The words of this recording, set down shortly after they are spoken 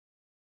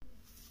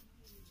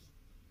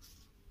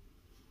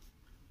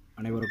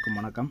அனைவருக்கும்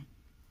வணக்கம்.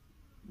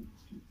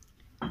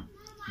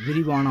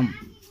 விரிவானம்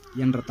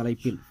என்ற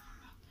தலைப்பில்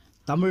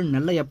தமிழ்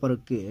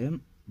நெல்லையப்பருக்கு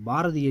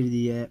பாரதி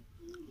எழுதிய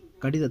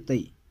கடிதத்தை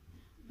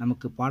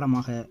நமக்கு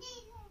பாடமாக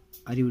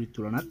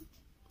அறிவுறுத்துள்ளனர்.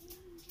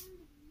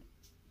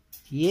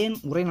 ஏன்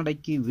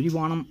உரைநடைக்கு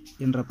விரிவானம்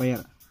என்ற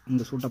பெயர்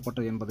இங்கு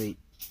சூட்டப்பட்டது என்பதை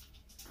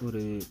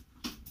ஒரு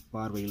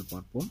பார்வையில்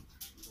பார்ப்போம்.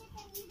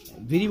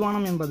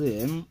 விரிவானம் என்பது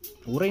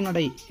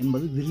உரைநடை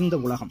என்பது விரிந்த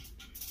உலகம்.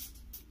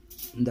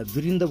 இந்த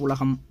விரிந்த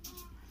உலகம்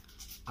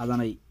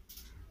அதனை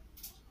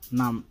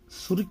நாம்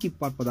சுருக்கி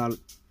பார்ப்பதால்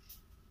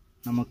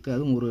நமக்கு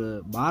அதுவும் ஒரு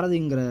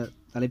பாரதிங்கிற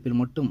தலைப்பில்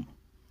மட்டும்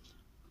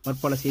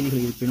பற்பல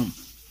செய்திகள் இருப்பினும்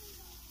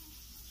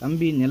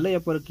தம்பி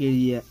நெல்லையப்பருக்கு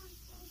எழுதிய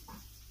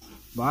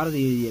பாரதி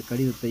எழுதிய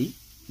கடிதத்தை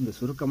இங்கு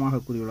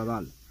சுருக்கமாக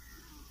கூறியுள்ளதால்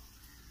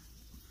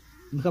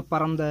மிக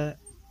பரந்த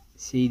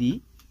செய்தி,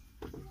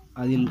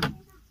 அதில்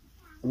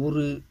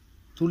ஒரு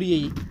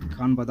துளியை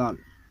காண்பதால்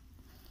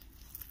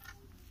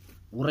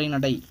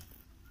உரைநடை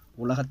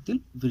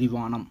உலகத்தில்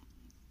விரிவானம்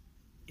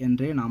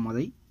என்றே நாம்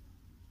அதை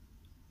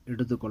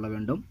எடுத்துக்கொள்ள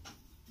வேண்டும்.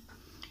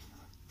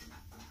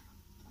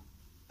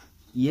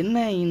 என்ன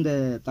இந்த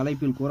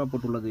தலைப்பில்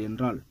கூறப்பட்டுள்ளது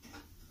என்றால்,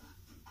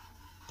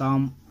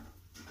 தாம்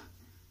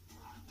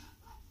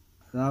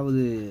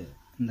அதாவது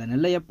இந்த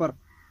நெல்லையப்பர்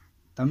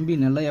தம்பி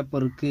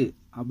நெல்லையப்பருக்கு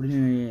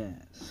அப்படின்னு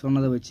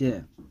சொன்னதை வச்சு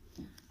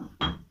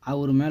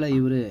அவர் மேலே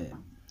இவர்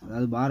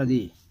அதாவது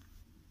பாரதி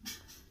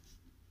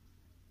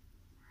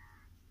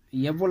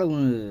எவ்வளவு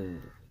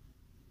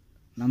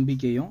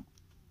நம்பிக்கையும்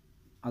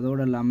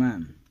அதோடு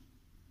இல்லாமல்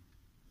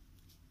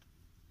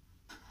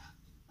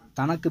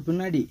தனக்கு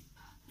பின்னாடி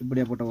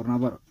இப்படியாப்பட்ட ஒரு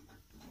நபர்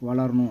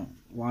வளரணும்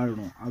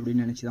வாழணும்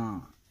அப்படின்னு நினச்சி தான்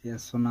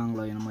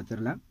சொன்னாங்களோ என்னமோ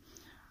தெரில.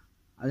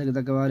 அதுக்கு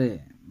தக்கவாறு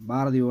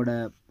பாரதியோட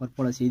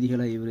பற்பல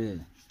செய்திகளை இவர்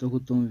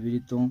தொகுத்தும்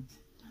விரித்தும்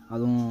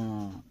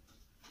அதுவும்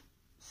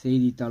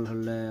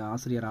செய்தித்தாள்களில்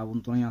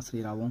ஆசிரியராகவும் துணை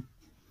ஆசிரியராகவும்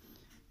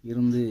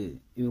இருந்து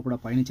இவர் கூட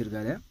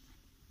பயணிச்சிருக்காரு.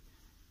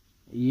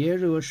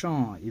 7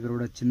 வருஷம்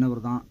இவரோட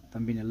சின்னவர் தான்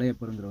தம்பி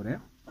நெல்லையப்பருங்கிறவர்.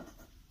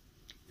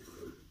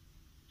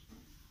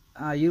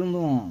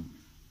 இருந்தும்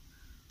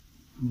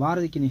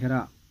பாரதிக்கு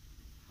நிகராக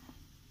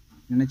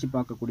நினச்சி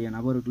பார்க்கக்கூடிய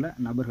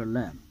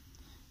நபர்களில்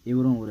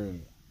இவரும் ஒரு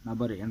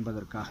நபர்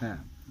என்பதற்காக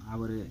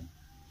அவர்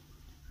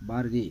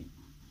பாரதி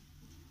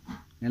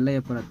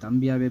நெல்லையப்பரை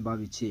தம்பியாகவே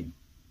பாவித்து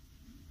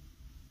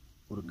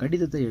ஒரு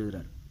கடிதத்தை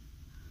எழுதுகிறார்.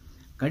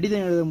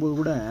 கடிதம் எழுதும்போது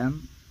கூட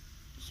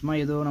சும்மா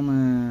ஏதோ நம்ம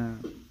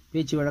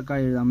பேச்சு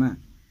வழக்காக எழுதாமல்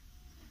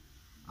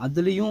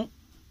அதுலேயும்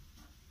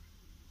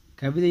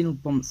கவிதை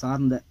நுட்பம்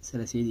சார்ந்த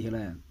சில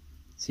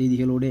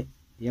செய்திகளோடு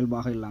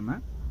இயல்பாக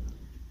இல்லாமல்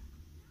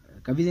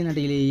கவிதை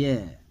நடையிலேயே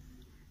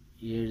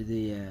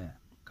எழுதிய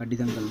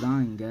கடிதங்கள்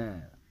தான் இங்கே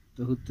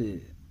தொகுத்து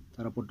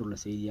தரப்பட்டுள்ள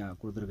செய்தியாக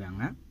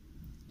கொடுத்துருக்காங்க.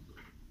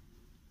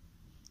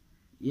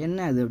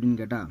 என்ன அது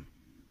அப்படின்னு கேட்டால்,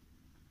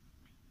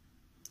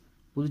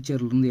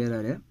 புதுச்சேரியிலிருந்து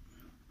ஏறாரு.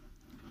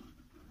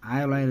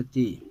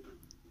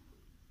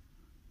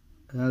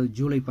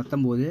 ஜூலை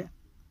 19,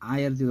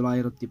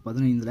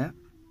 1915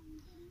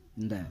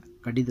 இந்த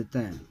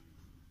கடிதத்தை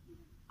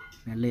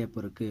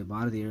நெல்லையப்பருக்கு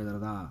பாரதி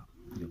எழுதுறதா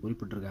இங்கே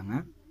குறிப்பிட்டிருக்காங்க.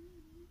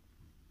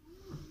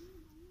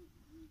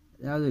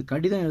 அதாவது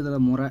கடிதம் எழுதுகிற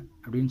முறை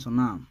அப்படின்னு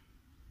சொன்னால்,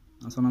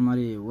 நான் சொன்ன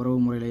மாதிரி உறவு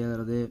முறையில்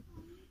எழுதுறது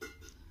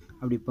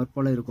அப்படி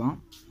பற்பல இருக்கும்.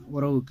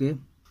 உறவுக்கு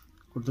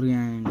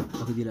கொடுத்துருக்கேன் எங்கள்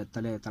பகுதியில்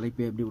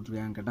தலைப்பே எப்படி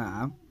கொடுத்துருக்காங்கன்னு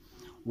கேட்டால்,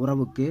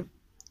 உறவுக்கு,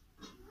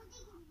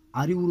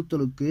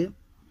 அறிவுறுத்தலுக்கு,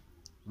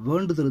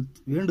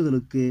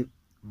 வேண்டுதலுக்கு,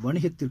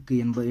 வணிகத்திற்கு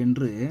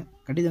என்று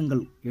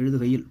கடிதங்கள்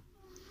எழுதுகையில்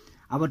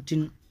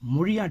அவற்றின்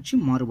மொழியாட்சி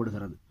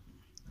மாறுபடுகிறது.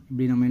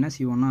 இப்படி நம்ம என்ன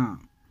செய்வோம்னா,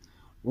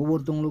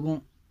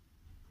 ஒவ்வொருத்தவங்களுக்கும்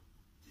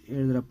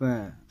எழுதுகிறப்ப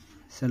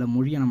சில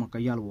மொழியை நம்ம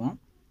கையாளுவோம்.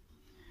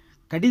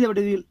 கடித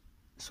வடிவில்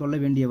சொல்ல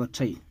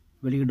வேண்டியவற்றை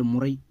வெளியிடும்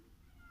முறை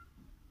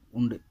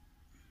உண்டு.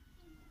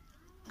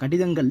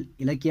 கடிதங்கள்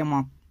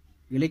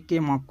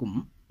இலக்கியமாக்கும்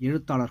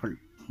எழுத்தாளர்கள்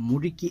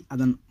மொழிக்கு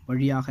அதன்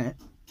வழியாக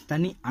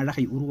தனி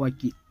அழகை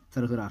உருவாக்கி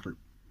தருகிறார்கள்.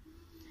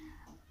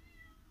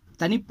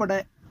 தனிப்பட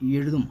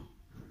எழுதும்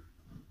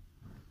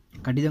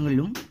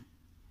கடிதங்களிலும்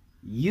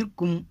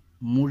ஈர்க்கும்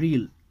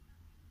மொழியில்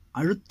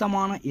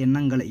அழுத்தமான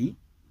எண்ணங்களை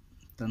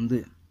தந்து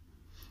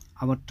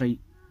அவற்றை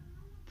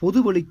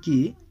பொதுவழிக்கு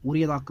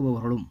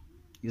உரியதாக்குபவர்களும்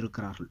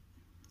இருக்கிறார்கள்.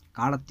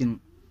 காலத்தின்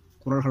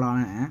குரல்களான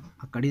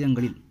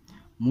அக்கடிதங்களில்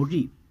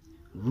மொழி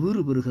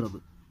வேறு பெறுகிறது.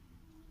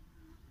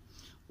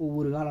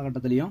 ஒவ்வொரு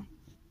காலகட்டத்திலையும்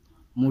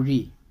மொழி,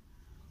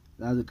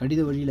 அதாவது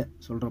கடித வழியில்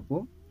சொல்கிறப்போ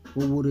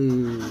ஒவ்வொரு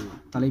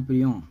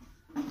தலைப்பிலையும்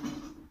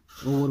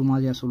ஒவ்வொரு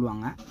மாதிரியாக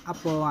சொல்லுவாங்க.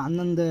 அப்போது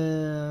அந்தந்த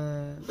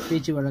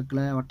பேச்சு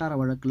வழக்கில் வட்டார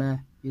வழக்கில்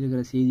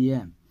இருக்கிற செய்தியை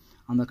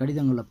அந்த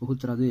கடிதங்களில்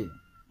புகுத்துறது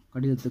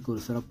கடிதத்துக்கு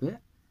ஒரு சிறப்பு.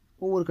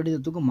 ஒவ்வொரு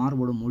கடிதத்துக்கும்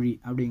மாறுபடும் மொழி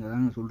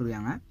அப்படிங்கிறதாங்க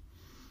சொல்லிருக்காங்க.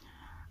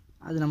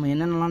 அது நம்ம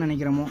என்னென்னலாம்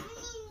நினைக்கிறோமோ,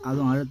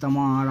 அதுவும்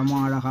அழுத்தமாக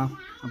ஆழமாக அழகா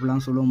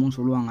அப்படிலாம்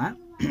சொல்லுவாங்க.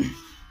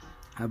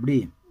 அப்படி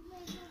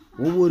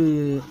ஒவ்வொரு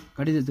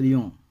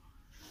கடிதத்துலேயும்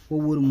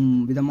ஒவ்வொரு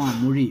விதமாக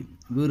மொழி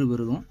வேறு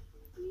பெறுதும்.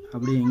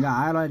 அப்படி இங்கே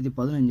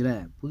 1915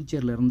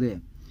 புதுச்சேரியிலேருந்து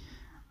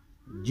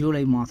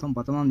ஜூலை மாதம்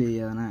 19ஆம்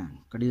தேதியான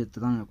கடிதத்தை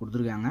தான்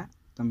கொடுத்துருக்காங்க.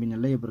 தம்பி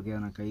நெல்லையப்பருக்கு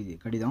என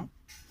கடிதம்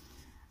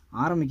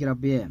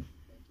ஆரம்பிக்கிறப்பயே,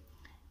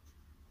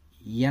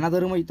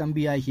 எனதருமை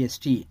தம்பியாகிய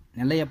ஸ்ரீ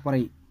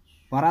நெல்லையப்பரை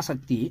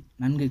பராசக்தி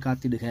நன்கு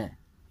காத்திடுக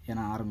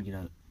என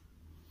ஆரம்பிக்கிறார்.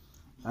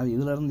 அது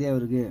இதிலிருந்தே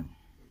அவருக்கு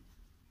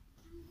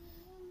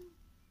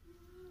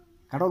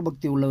கடவுள்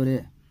பக்தி உள்ளவர்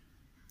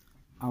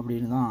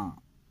அப்படின்னு தான்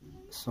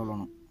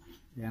சொல்லணும்.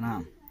 ஏன்னா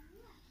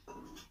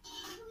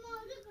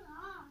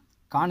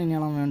காணி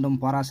நிலம் வேண்டும்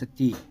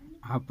பராசக்தி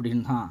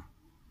அப்படின்னு தான்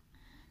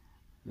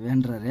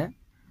வேண்டுறாரு.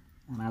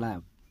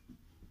 அதனால்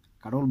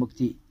கடவுள்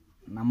பக்தி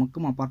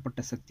நமக்கும்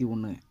அப்பாற்பட்ட சக்தி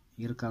ஒன்று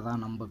இருக்கிறதா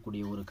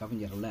நம்பக்கூடிய ஒரு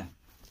கவிஞரில்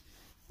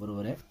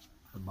ஒருவர்.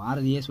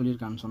 பாரதியே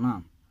சொல்லியிருக்கான்னு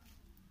சொன்னால்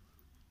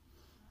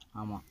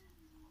ஆமாம்,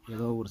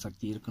 ஏதோ ஒரு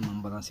சக்தி இருக்குன்னு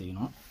நம்ப தான்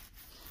செய்யணும்.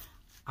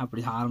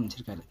 அப்படி தான்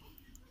ஆரம்பிச்சிருக்காரு.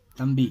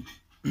 தம்பி,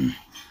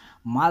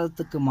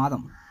 மாதத்துக்கு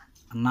மாதம்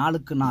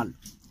நாளுக்கு நாள்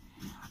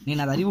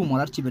நினது அறிவு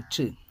வளர்ச்சி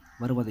பெற்று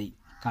வருவதை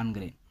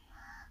காண்கிறேன்.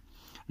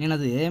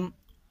 நினது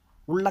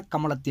உள்ள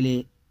கமலத்திலே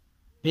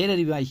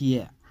பேரறிவாகிய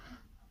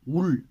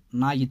உள்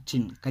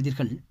ஞாயிற்றின்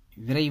கதிர்கள்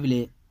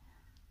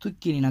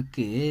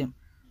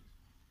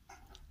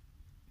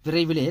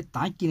விரைவிலே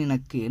தாக்கி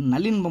நினக்கு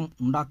நல்லின்பம்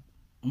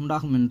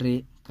உண்டாகும் என்றே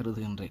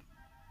கருதுகின்றேன்.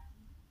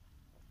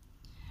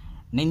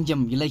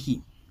 நெஞ்சம் இலகி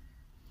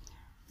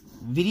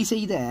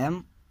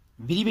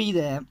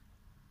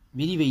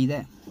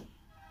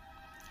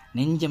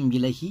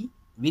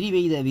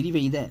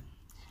விரிவெய்த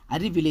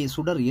அறிவிலே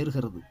சுடர்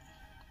ஏறுகிறது.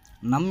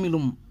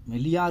 நம்மிலும்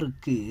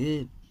எளியாருக்கு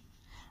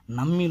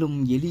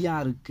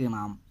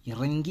நாம்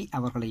இறங்கி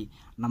அவர்களை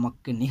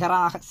நமக்கு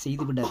நிகராக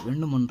செய்துவிட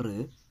வேண்டுமென்று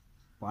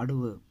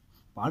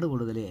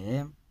பாடுபடுதலே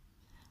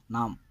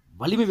நாம்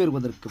வலிமை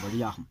பெறுவதற்கு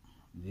வழியாகும்.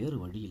 வேறு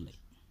வழி இல்லை.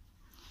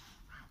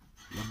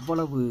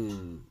 எவ்வளவு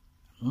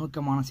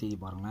நுணுக்கமான செய்தி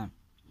பாருங்களேன்.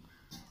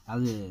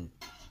 அது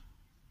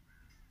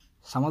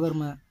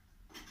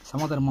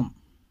சமதர்மம்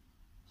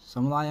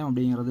சமுதாயம்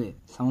அப்படிங்கிறது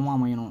சமமாக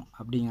அமையணும்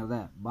அப்படிங்கிறத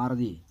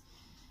பாரதி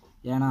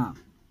ஏன்னா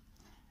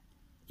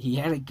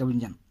ஏழை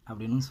கவிஞன்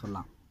அப்படின்னு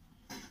சொல்லலாம்.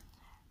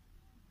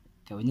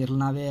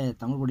 கவிஞர்கள்னாவே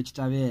தமிழ்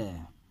படிச்சிட்டாவே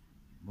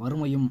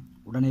வறுமையும்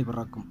உடனே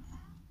பிறக்கும்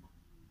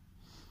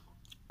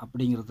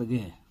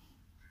அப்படிங்கிறதுக்கு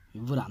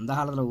இவர் அந்த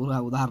காலத்தில் ஒரு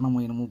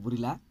உதாரணமும் என்னமோ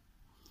புரியல.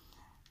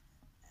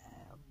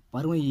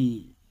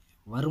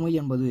 வறுமை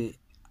என்பது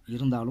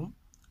இருந்தாலும்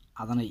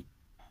அதனை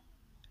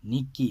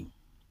நீக்கி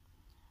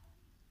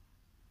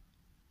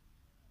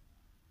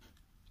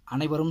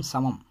அனைவரும்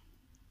சமம்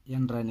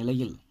என்ற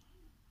நிலையில்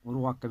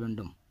உருவாக்க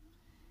வேண்டும்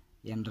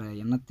என்ற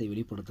எண்ணத்தை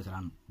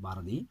வெளிப்படுத்துகிறான்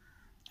பாரதி.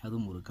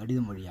 அதுவும் ஒரு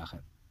கடிதம் வழியாக.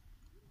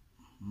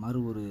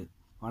 ஒரு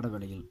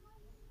பாடவேளையில்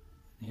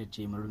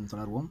நிகழ்ச்சியை மறுபடியும்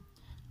தொடர்வோம்.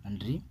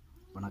 நன்றி,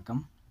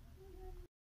 வணக்கம்.